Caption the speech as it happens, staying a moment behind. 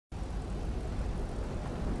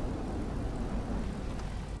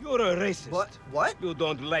You're a racist. What? What? You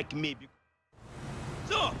don't like me.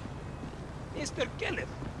 So, Mr. Kenneth,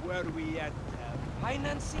 were we at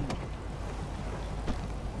financing?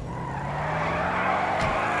 All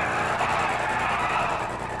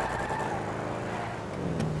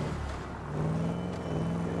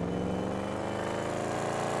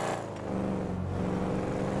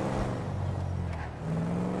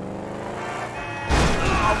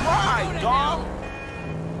right, dog.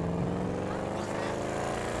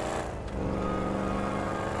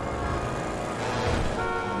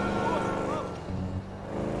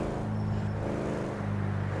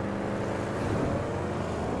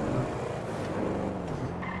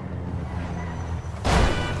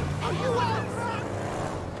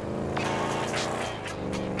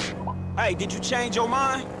 Hey, did you change your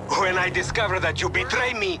mind? When I discover that you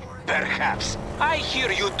betray me, perhaps. I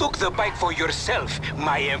hear you took the bike for yourself,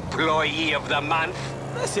 my employee of the month.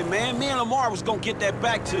 Listen, man, me and Lamar was gonna get that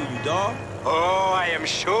back to you, dawg. Oh, I am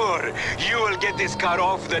sure. You will get this car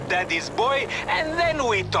off the daddy's boy, and then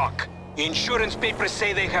we talk. Insurance papers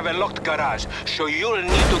say they have a locked garage, so you'll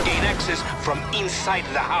need to gain access from inside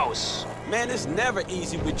the house. Man, it's never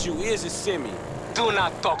easy with you, is it, Simeon? Do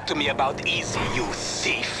not talk to me about easy, you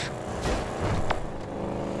thief.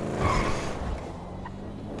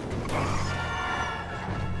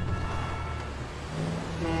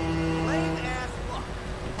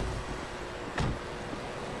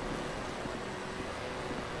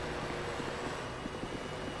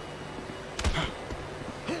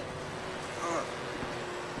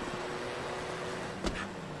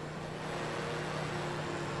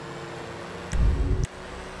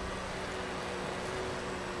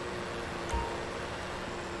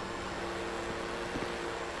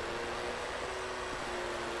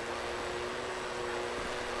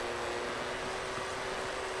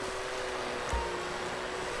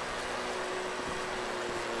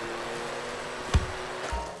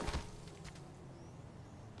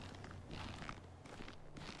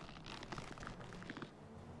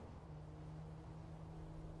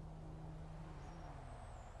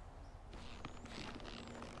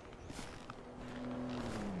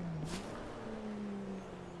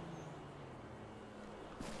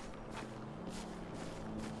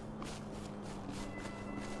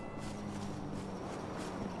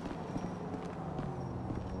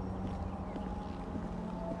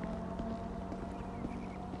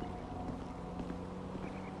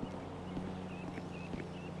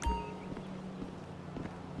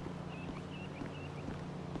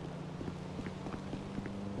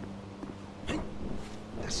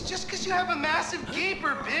 It's just because you have a massive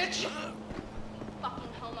gaper, bitch!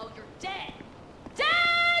 Fucking homo, you're dead!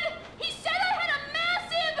 Dad! He said I had a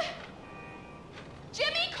massive...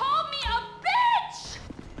 Jimmy called me a bitch!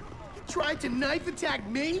 You tried to knife attack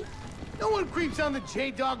me? No one creeps on the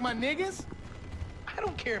J-Dog, my niggas. I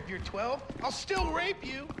don't care if you're 12. I'll still rape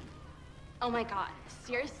you. Oh my god,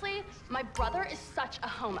 seriously? My brother is such a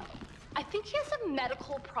homo. I think he has a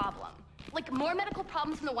medical problem. Like, more medical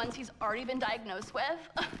problems than the ones he's already been diagnosed with.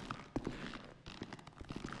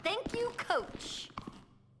 Thank you, Coach.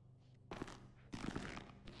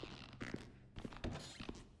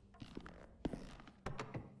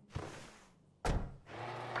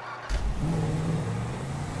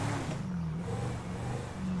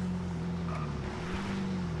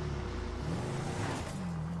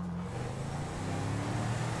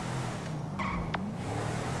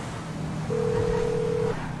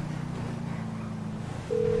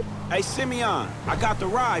 Hey, Simeon, I got the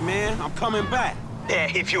ride, man. I'm coming back.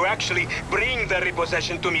 If you actually bring the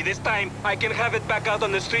repossession to me this time, I can have it back out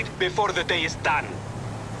on the street before the day is done.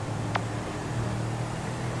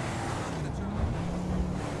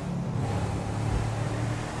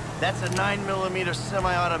 That's a 9mm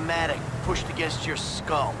semi-automatic pushed against your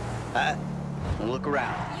skull. Look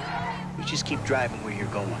around. You just keep driving where you're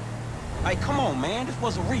going. Hey, come on, man. This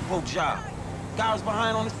was a repo job. Guy was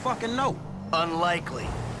behind on his fucking note. Unlikely,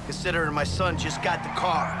 considering my son just got the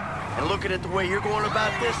car. And looking at the way you're going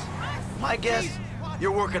about this, my guess,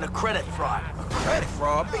 you're working a credit fraud. A credit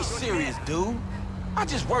fraud? Be serious, dude. I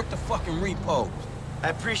just worked the fucking repos. I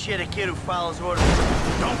appreciate a kid who follows orders.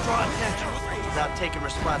 Don't draw attention without taking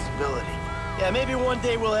responsibility. Yeah, maybe one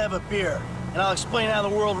day we'll have a beer, and I'll explain how the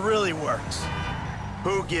world really works.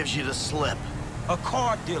 Who gives you the slip? A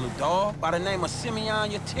car dealer, dawg, by the name of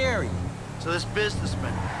Simeon Yetarian. So this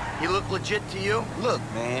businessman, he look legit to you? Look,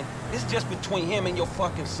 man, it's just between him and your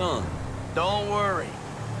fucking son. Don't worry.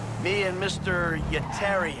 Me and Mr.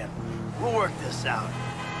 Yetarian, we'll work this out.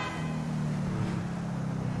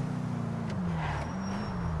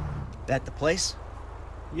 That the place?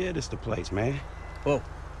 Yeah, this the place, man. Whoa.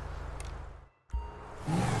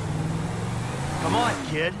 Come on,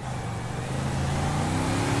 kid.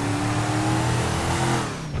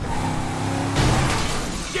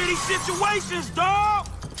 Shitty situations, dog!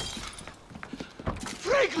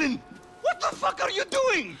 Franklin! What the fuck are you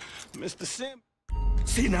doing? Mr. Sim.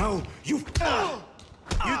 See now, you...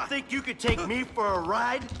 You think you could take me for a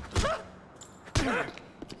ride?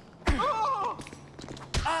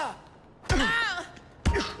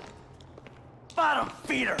 Bottom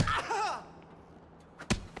feeder!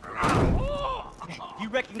 You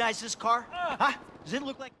recognize this car? Huh? Does it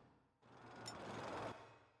look like...